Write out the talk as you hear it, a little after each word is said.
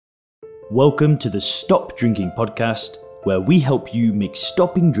Welcome to the Stop Drinking podcast, where we help you make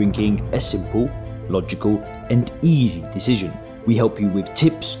stopping drinking a simple, logical, and easy decision. We help you with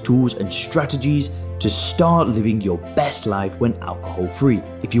tips, tools, and strategies to start living your best life when alcohol-free.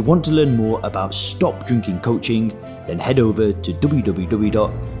 If you want to learn more about Stop Drinking coaching, then head over to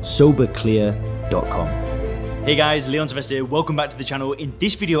www.soberclear.com. Hey guys, Leon Sylvester here. Welcome back to the channel. In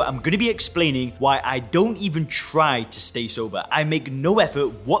this video, I'm going to be explaining why I don't even try to stay sober. I make no effort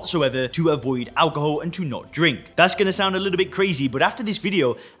whatsoever to avoid alcohol and to not drink. That's going to sound a little bit crazy, but after this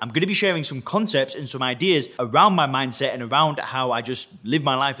video, I'm going to be sharing some concepts and some ideas around my mindset and around how I just live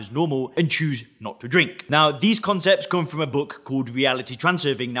my life as normal and choose not to drink. Now, these concepts come from a book called Reality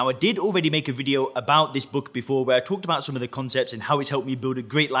Transurfing. Now, I did already make a video about this book before where I talked about some of the concepts and how it's helped me build a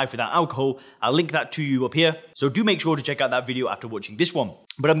great life without alcohol. I'll link that to you up here. So do make sure to check out that video after watching this one.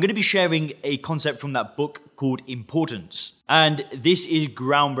 But I'm going to be sharing a concept from that book called importance. And this is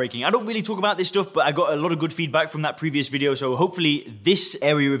groundbreaking. I don't really talk about this stuff, but I got a lot of good feedback from that previous video. So hopefully this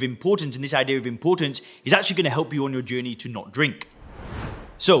area of importance and this idea of importance is actually going to help you on your journey to not drink.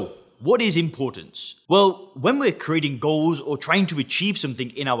 So, what is importance? Well, when we're creating goals or trying to achieve something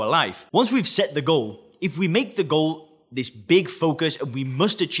in our life, once we've set the goal, if we make the goal this big focus and we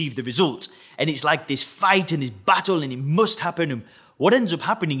must achieve the result, and it's like this fight and this battle and it must happen, and what ends up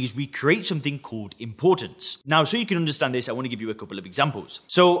happening is we create something called importance. Now, so you can understand this, I want to give you a couple of examples.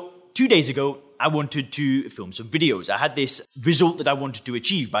 So 2 days ago, I wanted to film some videos. I had this result that I wanted to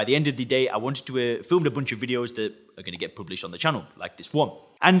achieve. By the end of the day, I wanted to film a bunch of videos that are going to get published on the channel, like this one.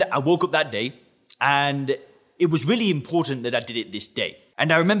 And I woke up that day, and it was really important that I did it this day.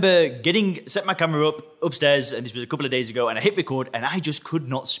 And I remember set my camera up upstairs, and this was a couple of days ago, and I hit record, and I just could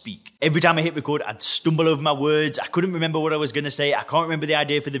not speak. Every time I hit record, I'd stumble over my words. I couldn't remember what I was going to say. I can't remember the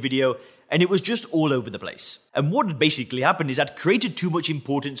idea for the video. And it was just all over the place. And what had basically happened is I'd created too much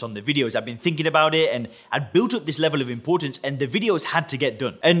importance on the videos. I'd been thinking about it and I'd built up this level of importance, and the videos had to get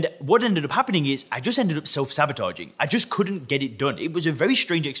done. And what ended up happening is I just ended up self-sabotaging. I just couldn't get it done. It was a very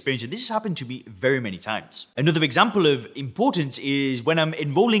strange experience, and this has happened to me very many times. Another example of importance is when I'm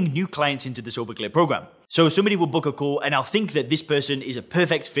enrolling new clients into the Sober Clear program. So somebody will book a call, and I'll think that this person is a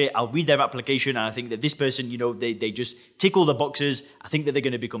perfect fit. I'll read their application, and I think that this person, they just tick all the boxes. I think that they're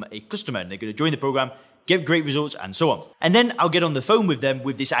going to become a customer, and they're going to join the program, get great results, and so on. And then I'll get on the phone with them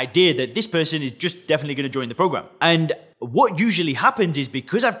with this idea that this person is just definitely going to join the program. And what usually happens is,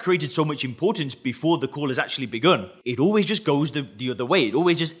 because I've created so much importance before the call has actually begun, it always just goes the other way. It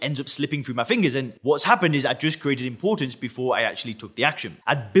always just ends up slipping through my fingers. And what's happened is I just created importance before I actually took the action.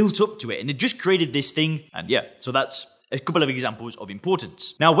 I'd built up to it, and it just created this thing. And so that's a couple of examples of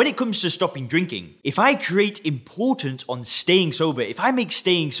importance. Now, when it comes to stopping drinking, if I create importance on staying sober, if I make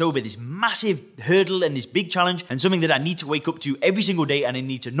staying sober this massive hurdle and this big challenge and something that I need to wake up to every single day, and I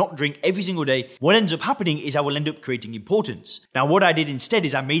need to not drink every single day, what ends up happening is I will end up creating importance. Now, what I did instead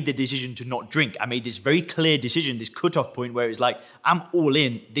is I made the decision to not drink. I made this very clear decision, this cutoff point where it's like, I'm all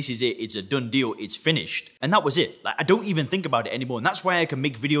in, this is it, it's a done deal, it's finished. And that was it. I don't even think about it anymore. And that's why I can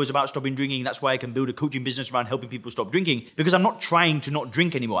make videos about stopping drinking. That's why I can build a coaching business around helping people stop drinking, because I'm not trying to not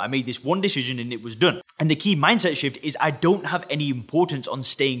drink anymore. I made this one decision and it was done. And the key mindset shift is I don't have any importance on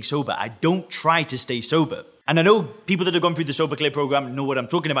staying sober. I don't try to stay sober. And I know people that have gone through the Sober Clear program know what I'm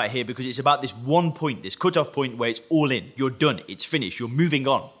talking about here, because it's about this one point, this cutoff point where it's all in. You're done. It's finished. You're moving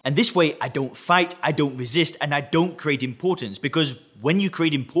on. And this way, I don't fight, I don't resist, and I don't create importance, because when you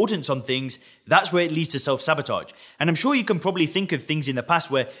create importance on things, that's where it leads to self-sabotage. And I'm sure you can probably think of things in the past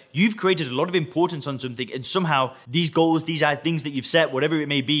where you've created a lot of importance on something, and somehow these goals, these are things that you've set, whatever it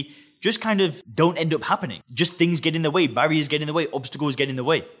may be, just kind of don't end up happening. Just things get in the way, barriers get in the way, obstacles get in the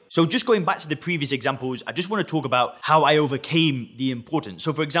way. So just going back to the previous examples, I just want to talk about how I overcame the importance.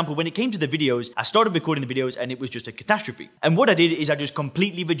 So for example, when it came to the videos, I started recording the videos and it was just a catastrophe. And what I did is I just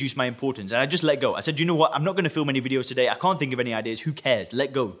completely reduced my importance and I just let go. I said, you know what? I'm not going to film any videos today. I can't think of any ideas. Who cares?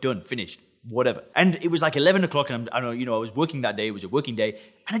 Let go. Done. Finished. Whatever. And it was like 11 o'clock and I was working that day. It was a working day.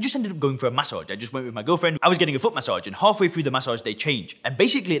 And I just ended up going for a massage. I just went with my girlfriend. I was getting a foot massage, and halfway through the massage, they changed. And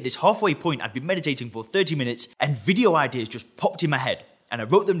basically at this halfway point, I'd been meditating for 30 minutes and video ideas just popped in my head. And I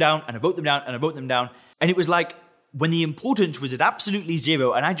wrote them down and I wrote them down and I wrote them down. And it was like, when the importance was at absolutely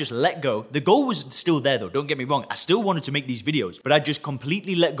zero and I just let go, the goal was still there though, don't get me wrong. I still wanted to make these videos, but I just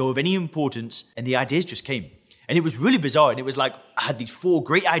completely let go of any importance and the ideas just came. And it was really bizarre. And it was like, I had these 4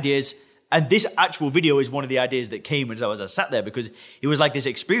 great ideas. And this actual video is one of the ideas that came as I sat there, because it was like this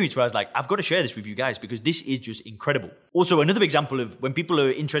experience where I was like, I've got to share this with you guys because this is just incredible. Also, another example of when people are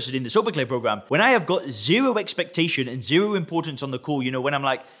interested in the Sober Clear program, when I have got zero expectation and zero importance on the call, when I'm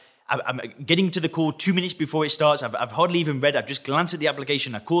like, I'm getting to the call 2 minutes before it starts. I've hardly even read. I've just glanced at the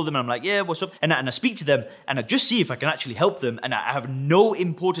application. I call them and I'm like, yeah, what's up? And I speak to them and I just see if I can actually help them. And I have no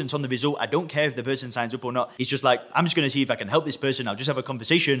importance on the result. I don't care if the person signs up or not. It's just like, I'm just going to see if I can help this person. I'll just have a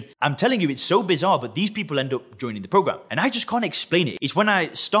conversation. I'm telling you, it's so bizarre, but these people end up joining the program. And I just can't explain it. It's when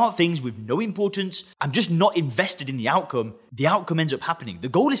I start things with no importance, I'm just not invested in the outcome ends up happening. The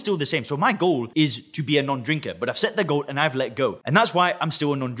goal is still the same. So my goal is to be a non-drinker, but I've set the goal and I've let go. And that's why I'm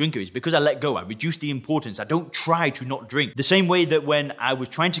still a non-drinker, is because I let go. I reduce the importance. I don't try to not drink. The same way that when I was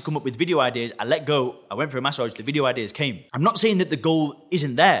trying to come up with video ideas, I let go. I went for a massage, the video ideas came. I'm not saying that the goal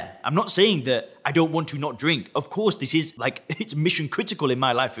isn't there. I'm not saying that I don't want to not drink. Of course, this is like, it's mission critical in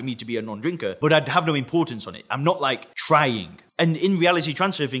my life for me to be a non-drinker, but I'd have no importance on it. I'm not like trying. And in reality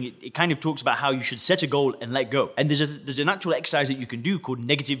transurfing, it kind of talks about how you should set a goal and let go. And there's an actual exercise that you can do called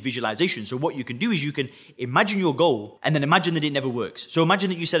negative visualization. So what you can do is you can imagine your goal and then imagine that it never works. So imagine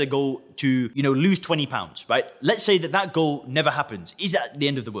that you set a goal to, lose 20 pounds, right? Let's say that goal never happens. Is that the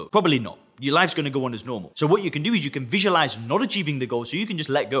end of the world? Probably not. Your life's going to go on as normal. So what you can do is you can visualize not achieving the goal, so you can just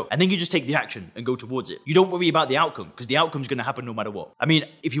let go. And then you just take the action and go towards it. You don't worry about the outcome, because the outcome's going to happen no matter what. I mean,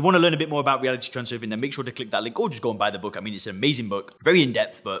 if you want to learn a bit more about reality transurfing, then make sure to click that link or just go and buy the book. I mean, it's an amazing book, very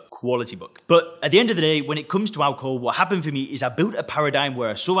in-depth, but quality book. But at the end of the day, when it comes to alcohol, what happened for me is I built a paradigm where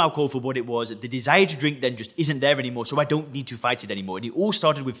I saw alcohol for what it was. The desire to drink then just isn't there anymore, so I don't need to fight it anymore. And it all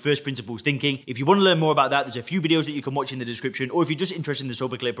started with first principles thinking. If you want to learn more about that, there's a few videos that you can watch in the description, or if you're just interested in the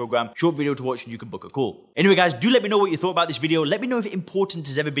Sober Clear program, short video to watch and you can book a call. Anyway, guys, do let me know what you thought about this video. Let me know if importance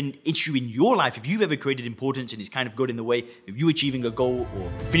has ever been an issue in your life, if you've ever created importance and it's kind of got in the way of you achieving a goal or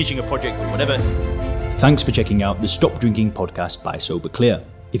finishing a project or whatever. Thanks for checking out the Stop Drinking podcast by Sober Clear.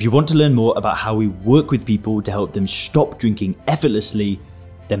 If you want to learn more about how we work with people to help them stop drinking effortlessly,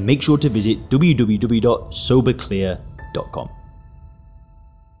 then make sure to visit www.soberclear.com.